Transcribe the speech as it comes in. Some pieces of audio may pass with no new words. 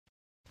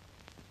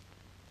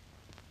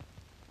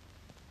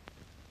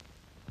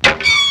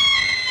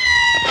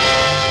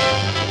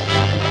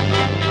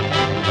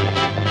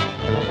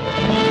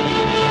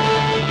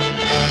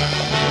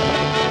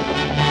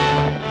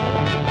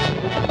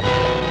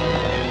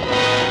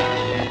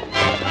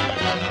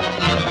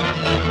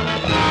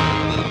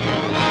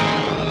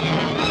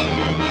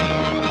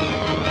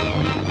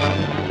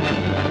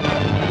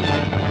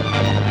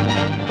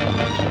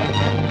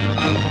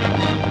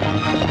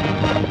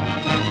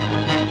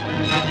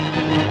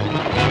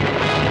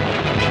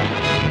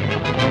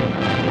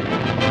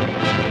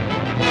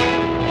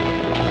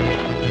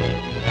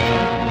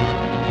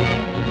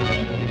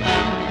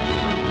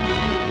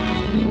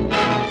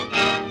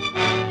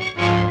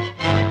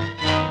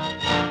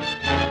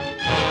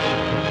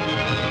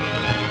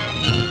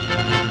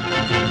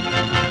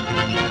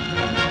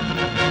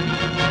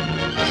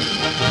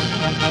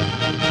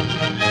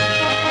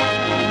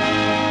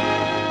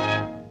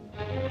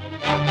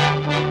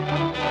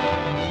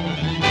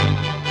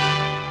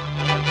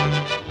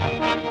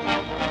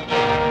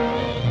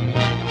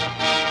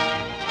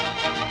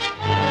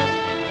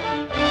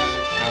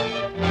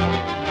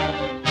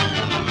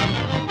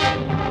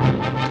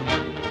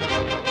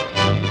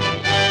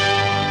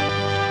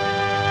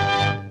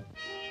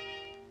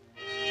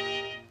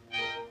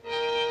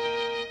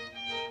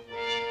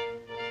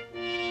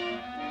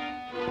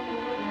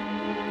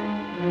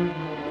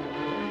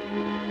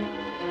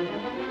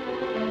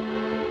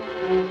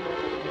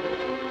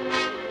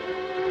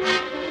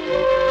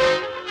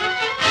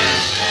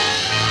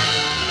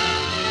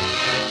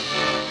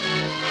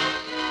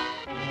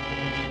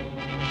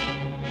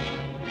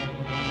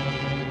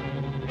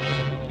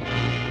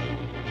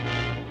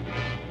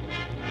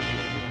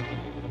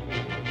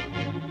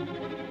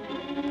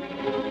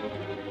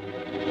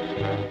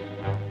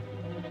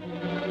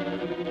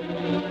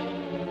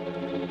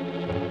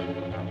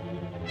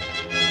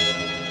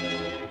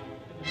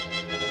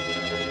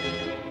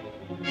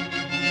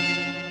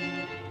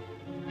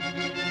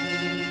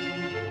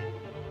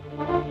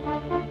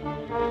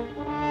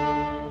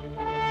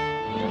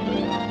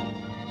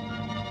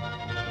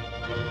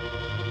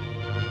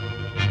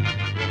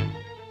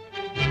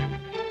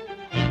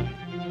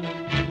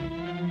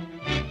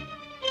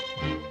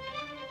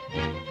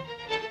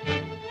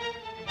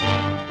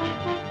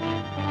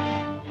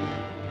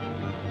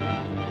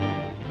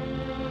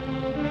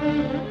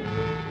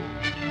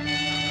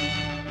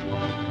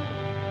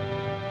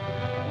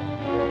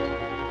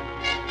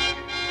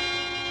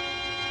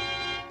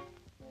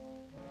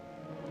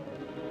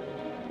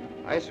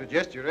I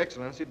suggest, Your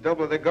Excellency,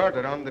 double the guard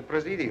around the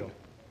Presidio.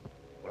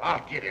 Well,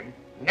 I'll get him.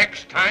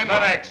 Next time. The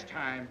next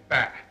time,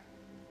 back.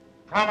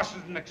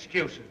 Promises and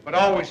excuses, but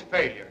always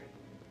failure.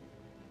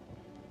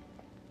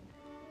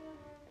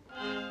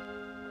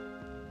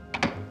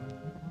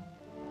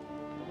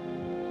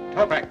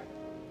 Topak.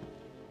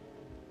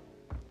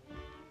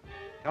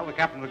 Tell the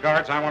captain of the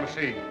guards I want to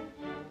see you.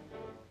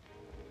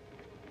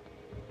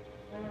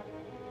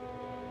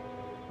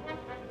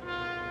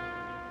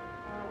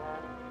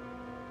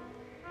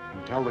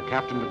 And tell the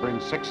captain to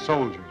bring 6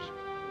 soldiers.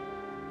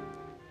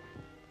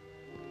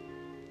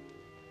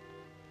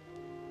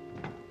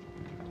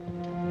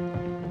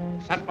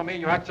 Sent for me,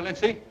 Your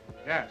Excellency?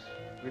 Yes.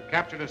 We've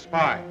captured a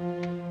spy.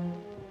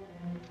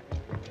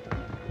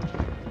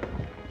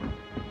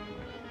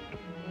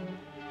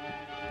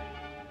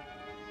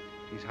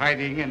 He's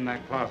hiding in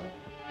that closet.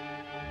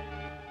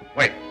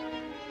 Wait.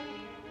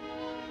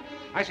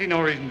 I see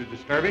no reason to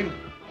disturb him.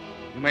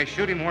 You may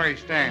shoot him where he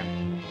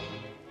stands.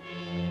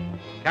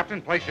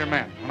 Captain, place your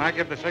men. When I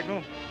give the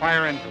signal,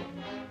 fire into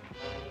him.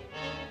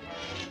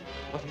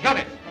 Got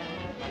it.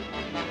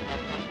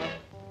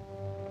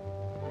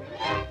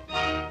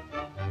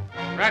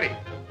 Ready.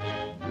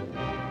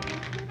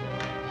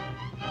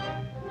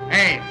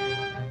 Aim.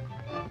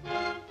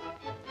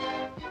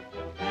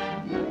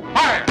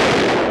 Fire!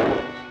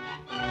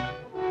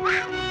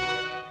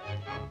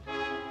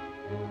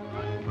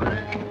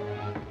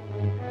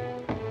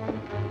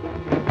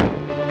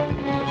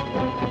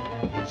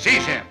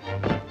 Seize him.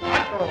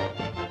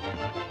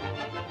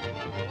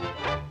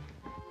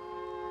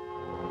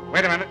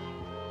 Wait a minute.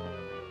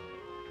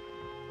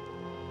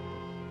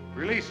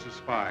 Release the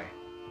spy.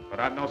 But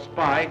I'm no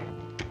spy.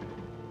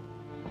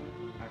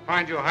 I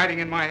find you hiding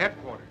in my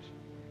headquarters.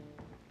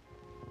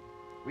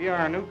 We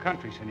are a new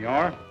country,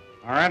 senor.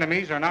 Our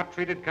enemies are not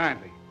treated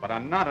kindly. But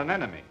I'm not an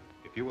enemy.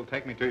 If you will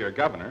take me to your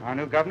governor... Our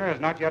new governor has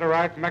not yet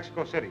arrived from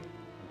Mexico City.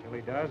 Until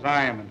he does,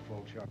 I am in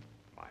full charge.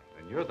 Why,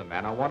 then you're the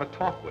man I want to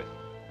talk with.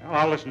 Well,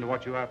 I'll listen to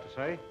what you have to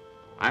say.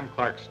 I'm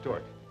Clark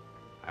Stewart.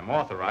 I'm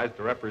authorized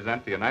to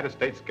represent the United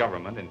States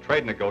government in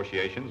trade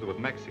negotiations with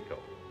Mexico.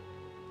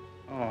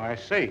 Oh, I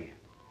see.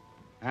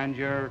 And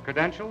your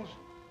credentials?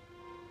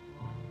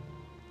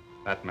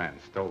 That man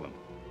stole them.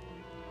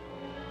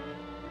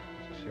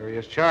 It's a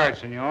serious charge,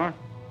 senor.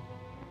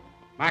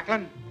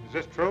 Macklin, is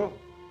this true?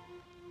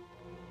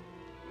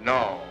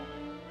 No.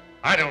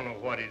 I don't know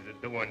what he's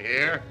doing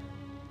here.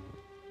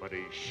 But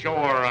he's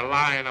sure a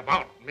lying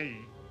about me.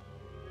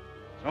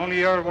 It's only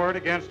your word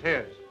against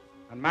his.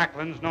 And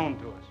Macklin's known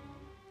to us.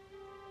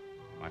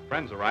 My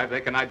friends arrive,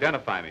 they can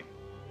identify me.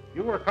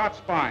 You were caught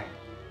spying.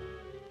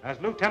 As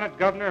Lieutenant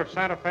Governor of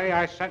Santa Fe,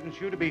 I sentence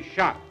you to be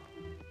shot.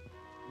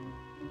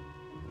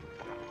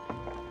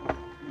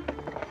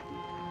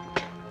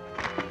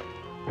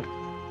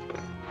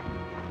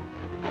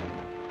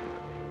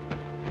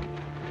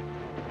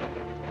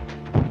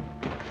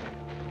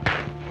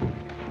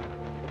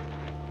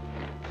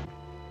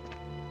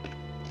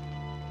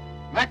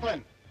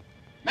 Macklin!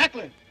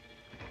 Macklin!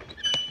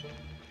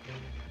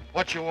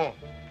 What you want?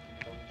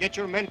 Get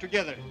your men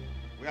together.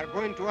 We are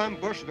going to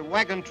ambush the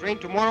wagon train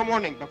tomorrow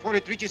morning before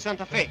it reaches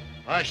Santa Fe.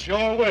 I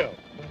sure will.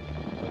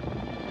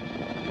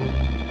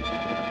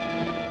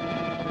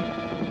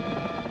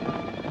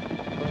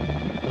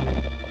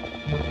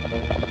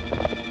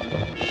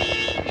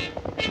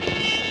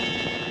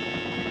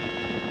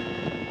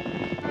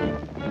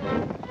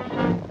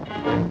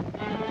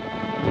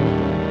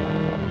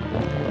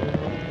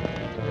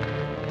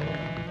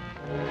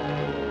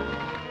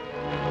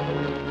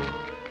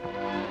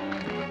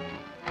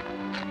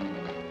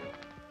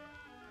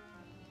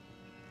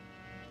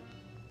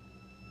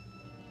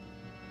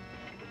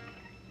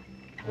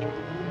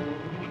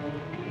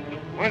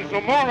 When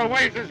Zamora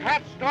waves his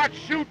hat, start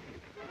shooting.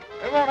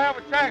 They won't have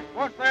a chance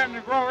once they're in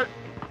the growers.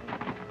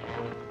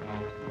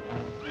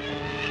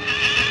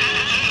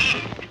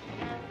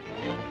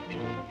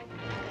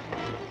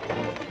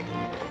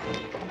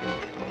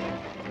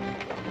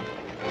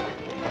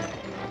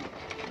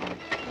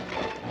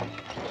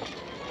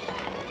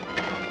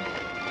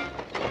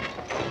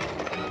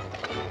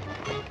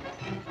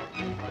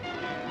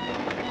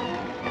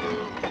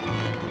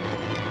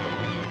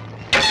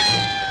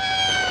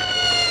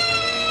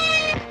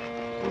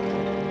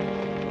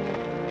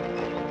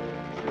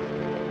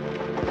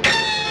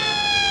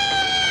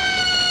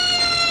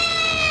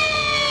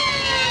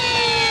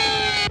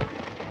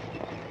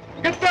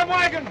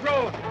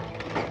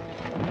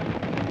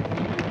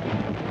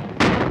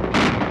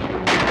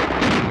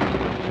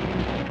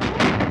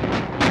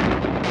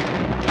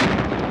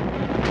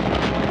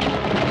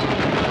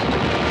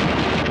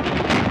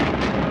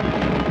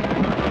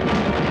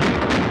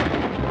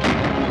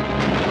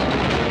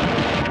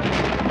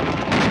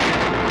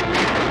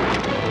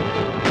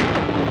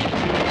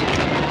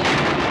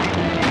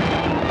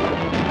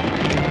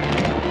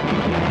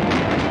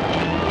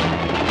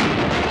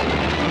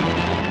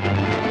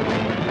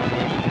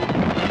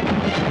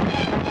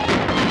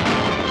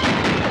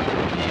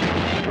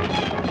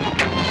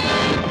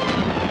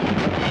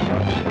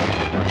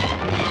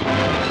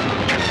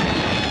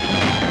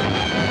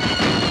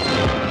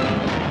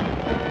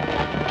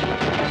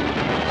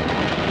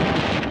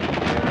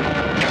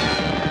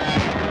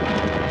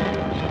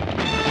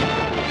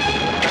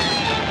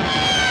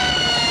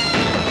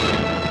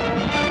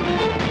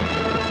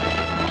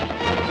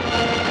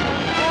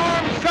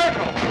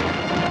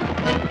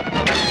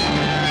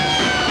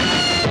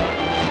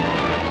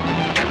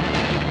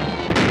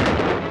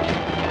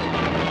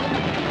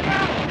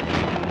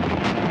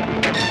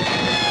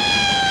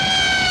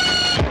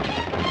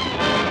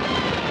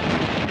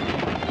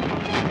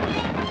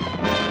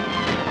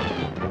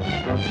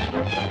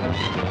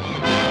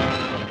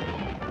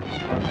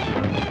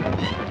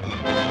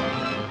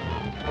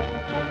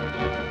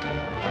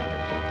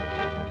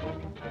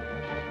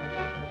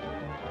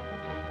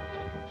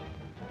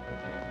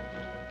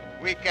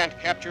 We can't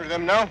capture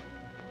them now.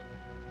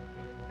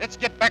 Let's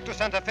get back to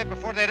Santa Fe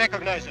before they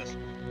recognize us.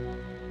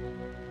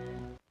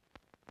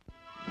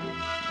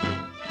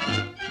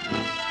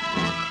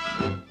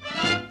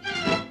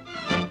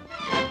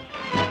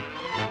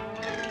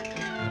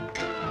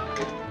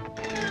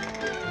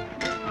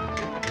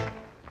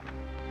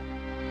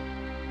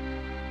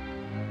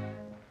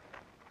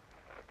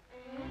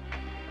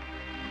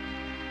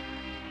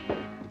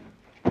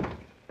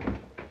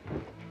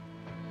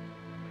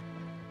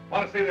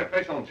 Want to see the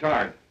official in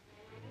charge.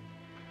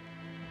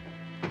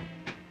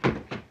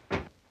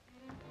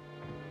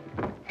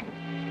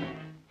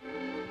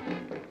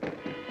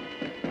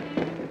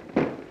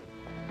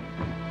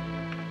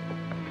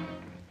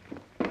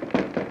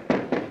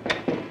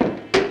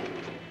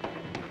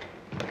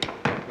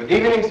 Good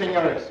evening,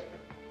 senores.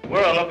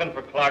 We're looking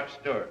for Clark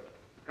Stewart.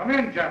 Come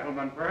in,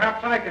 gentlemen.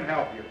 Perhaps I can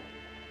help you.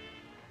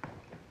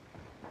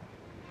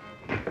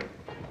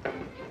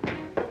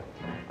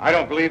 I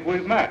don't believe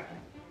we've met.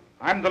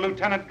 I'm the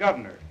Lieutenant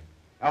Governor,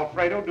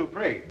 Alfredo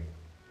Dupree.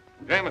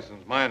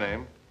 Jameson's my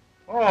name.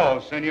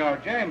 Oh, Senor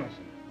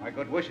Jameson. My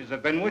good wishes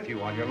have been with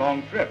you on your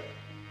long trip.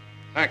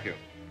 Thank you.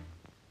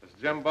 This is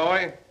Jim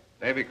Bowie,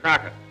 Davy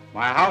Crockett.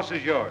 My house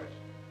is yours.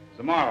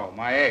 Zamaro,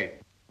 my aide.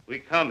 We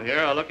come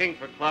here looking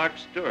for Clark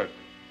Stewart.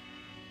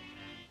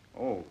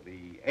 Oh,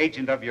 the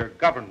agent of your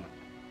government.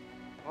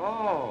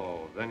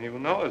 Oh, then you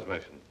know his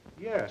mission.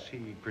 Yes,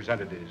 he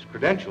presented his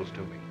credentials to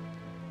me.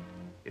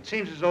 It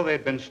seems as though they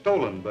had been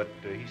stolen, but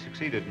he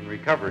succeeded in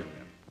recovering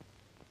them.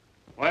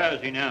 Where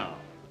is he now?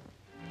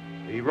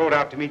 He rode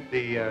out to meet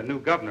the new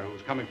governor who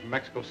was coming from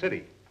Mexico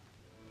City.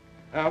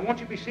 Won't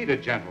you be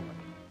seated, gentlemen?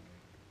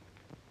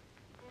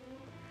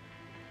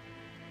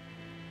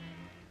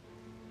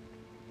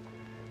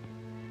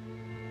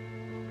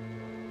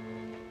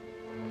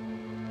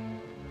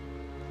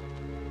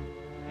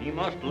 He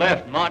must have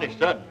left mighty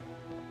sudden.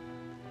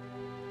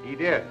 He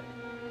did.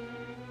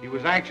 He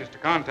was anxious to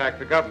contact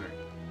the governor.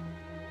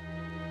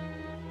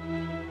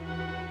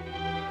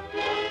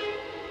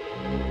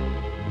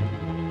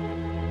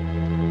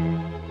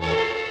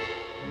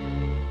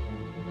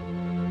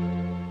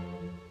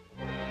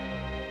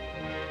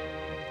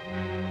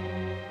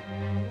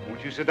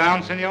 Won't you sit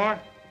down, senor?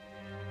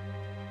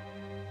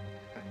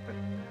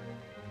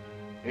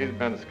 He's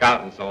been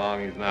scouting so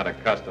long he's not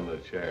accustomed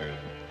to chairs.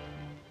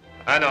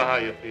 I know how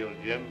you feel,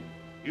 Jim.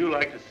 You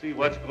like to see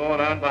what's going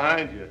on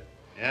behind you.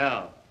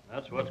 Yeah,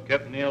 that's what's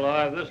kept me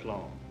alive this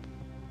long.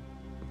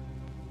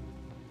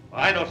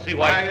 I don't see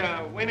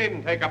why... We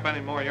needn't take up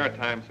any more of your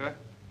time, sir.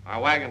 Our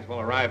wagons will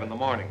arrive in the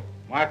morning.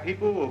 My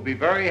people will be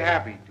very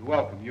happy to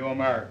welcome you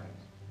Americans.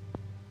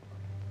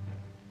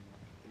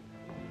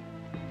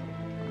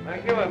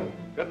 Thank you, and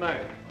good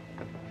night.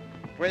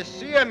 Pues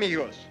sí,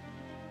 amigos.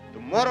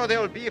 Tomorrow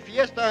there will be a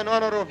fiesta in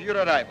honor of your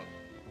arrival.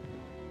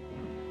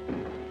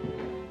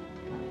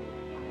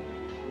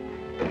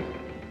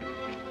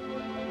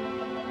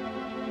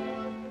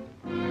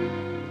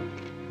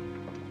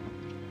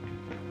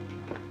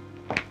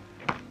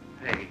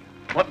 Hey,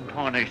 what in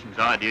tarnation's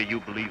idea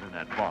you believe in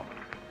that farmer?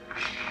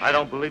 I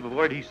don't believe a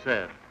word he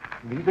said.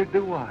 Neither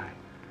do I.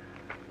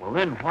 Well,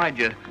 then why'd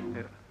you...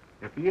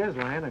 If he is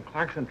lying and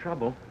Clark's in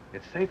trouble,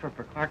 it's safer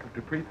for Clark if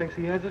Dupree thinks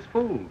he has us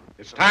fooled.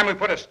 It's time we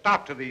put a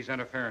stop to these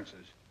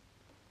interferences.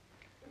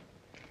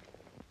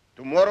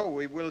 Tomorrow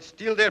we will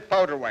steal their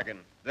powder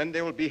wagon. Then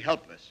they will be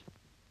helpless.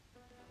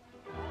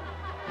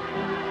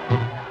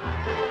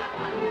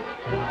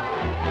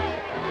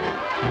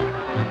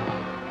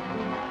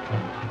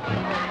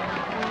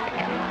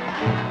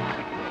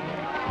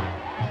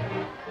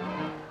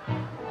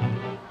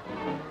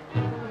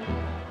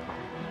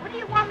 What do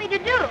you want me to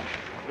do?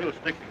 We'll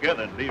stick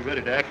together and be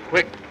ready to act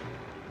quick.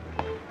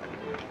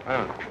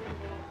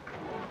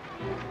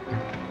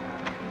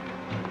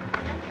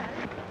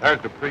 There's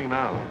Dupree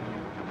now.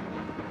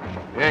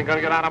 He ain't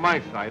gonna get out of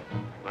my sight.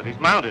 But he's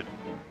mounted.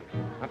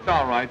 That's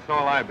all right,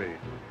 so'll I be.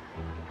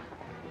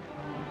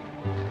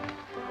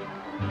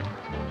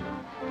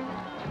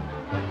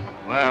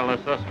 Well,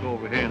 let's us go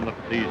over here and look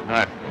at these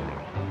knife drawers.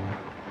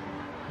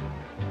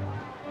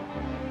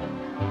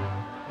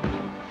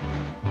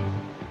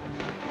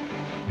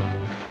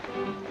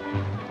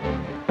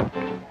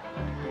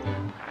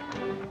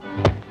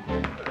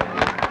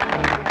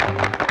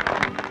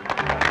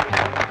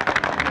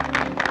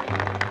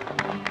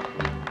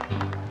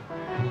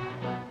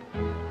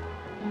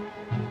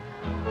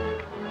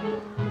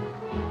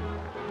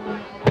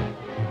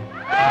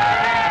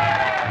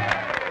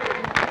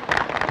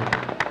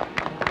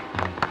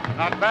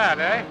 Not bad,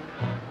 eh?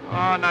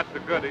 Oh, not so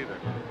good either.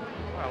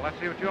 Well, let's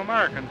see what you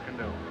Americans can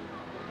do.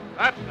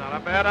 That's not a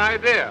bad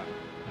idea.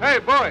 Hey,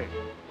 boy,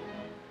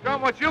 show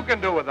 'em what you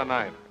can do with a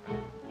knife.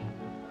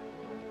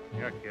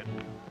 Here, kid.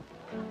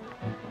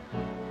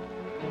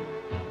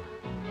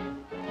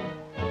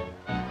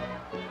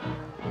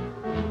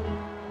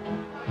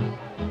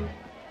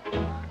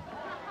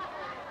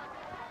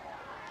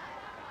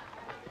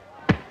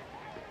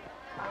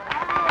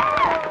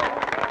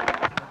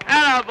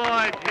 Atta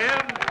boy,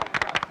 Jim.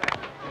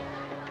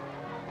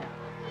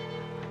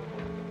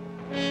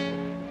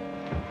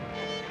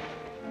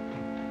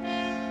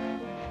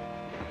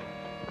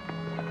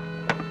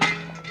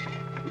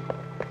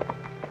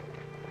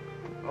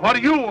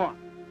 What do you want?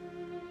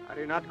 Are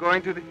you not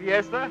going to the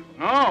fiesta?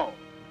 No.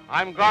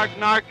 I'm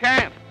guarding our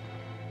camp.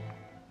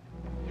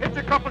 Hitch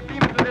a couple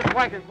teams to this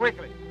wagon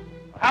quickly.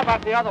 How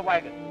about the other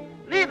wagon?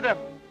 Leave them.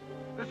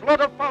 This load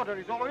of powder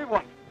is all we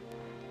want.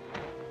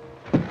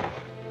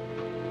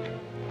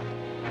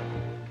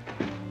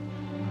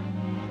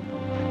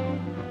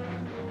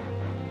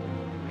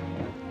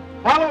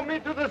 Follow me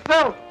to the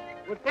south.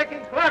 We're taking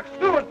Clark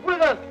Stewart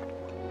with us.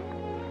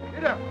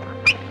 Get up.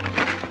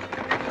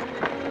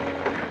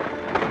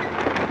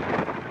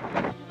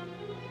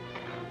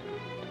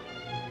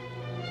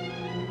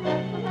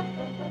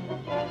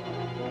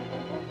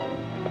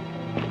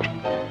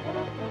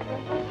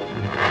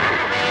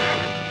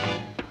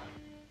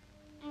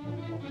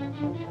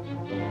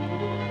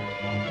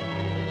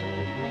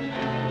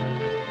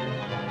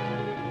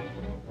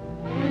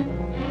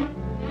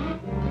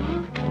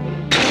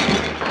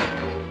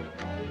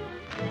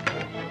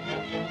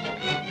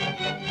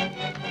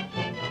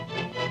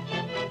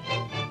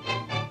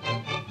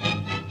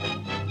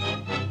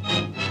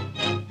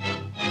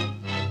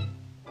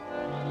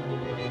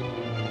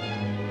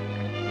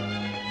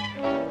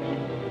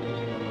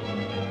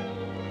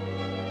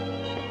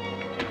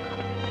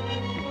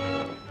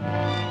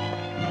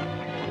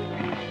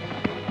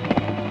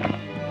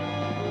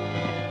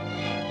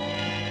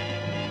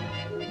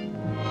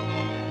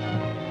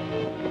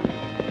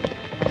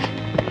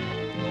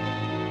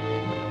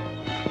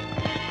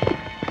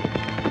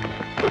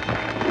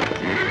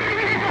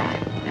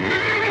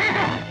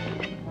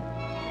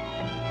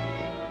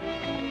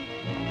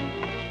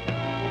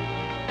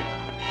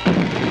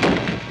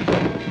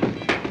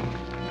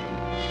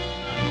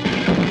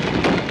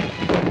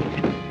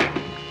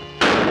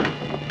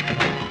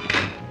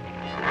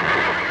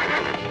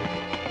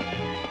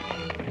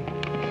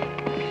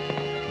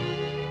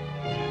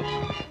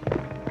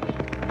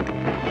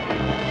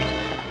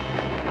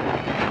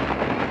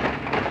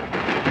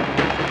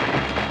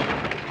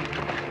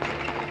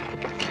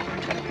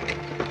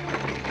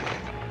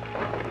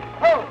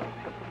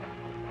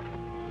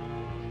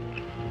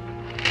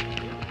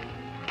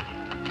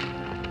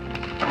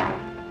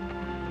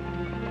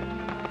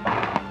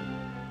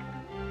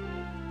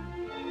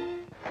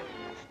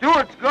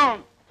 Stewart's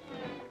gone.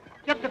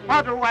 Get the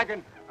powder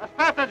wagon as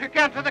fast as you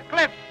can to the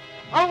cliff.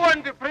 I'll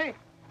warn Dupree.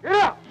 Get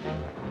up.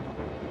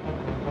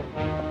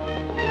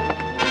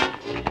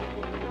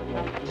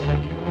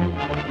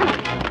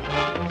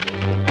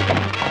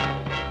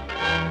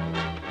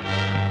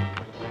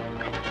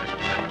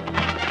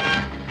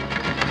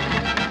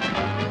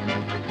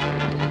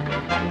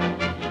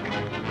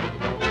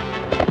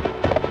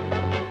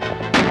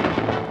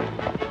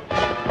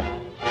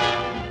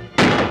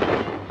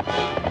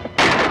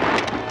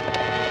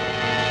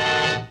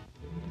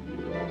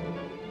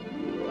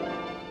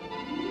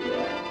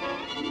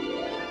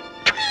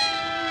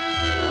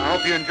 I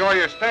hope you enjoy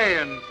your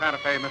stay in Santa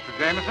Fe, Mr.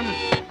 Jameson.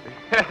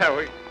 Yeah,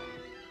 we...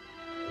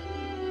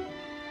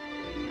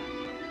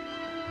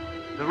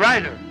 The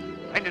rider,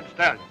 Painted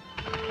Stallion.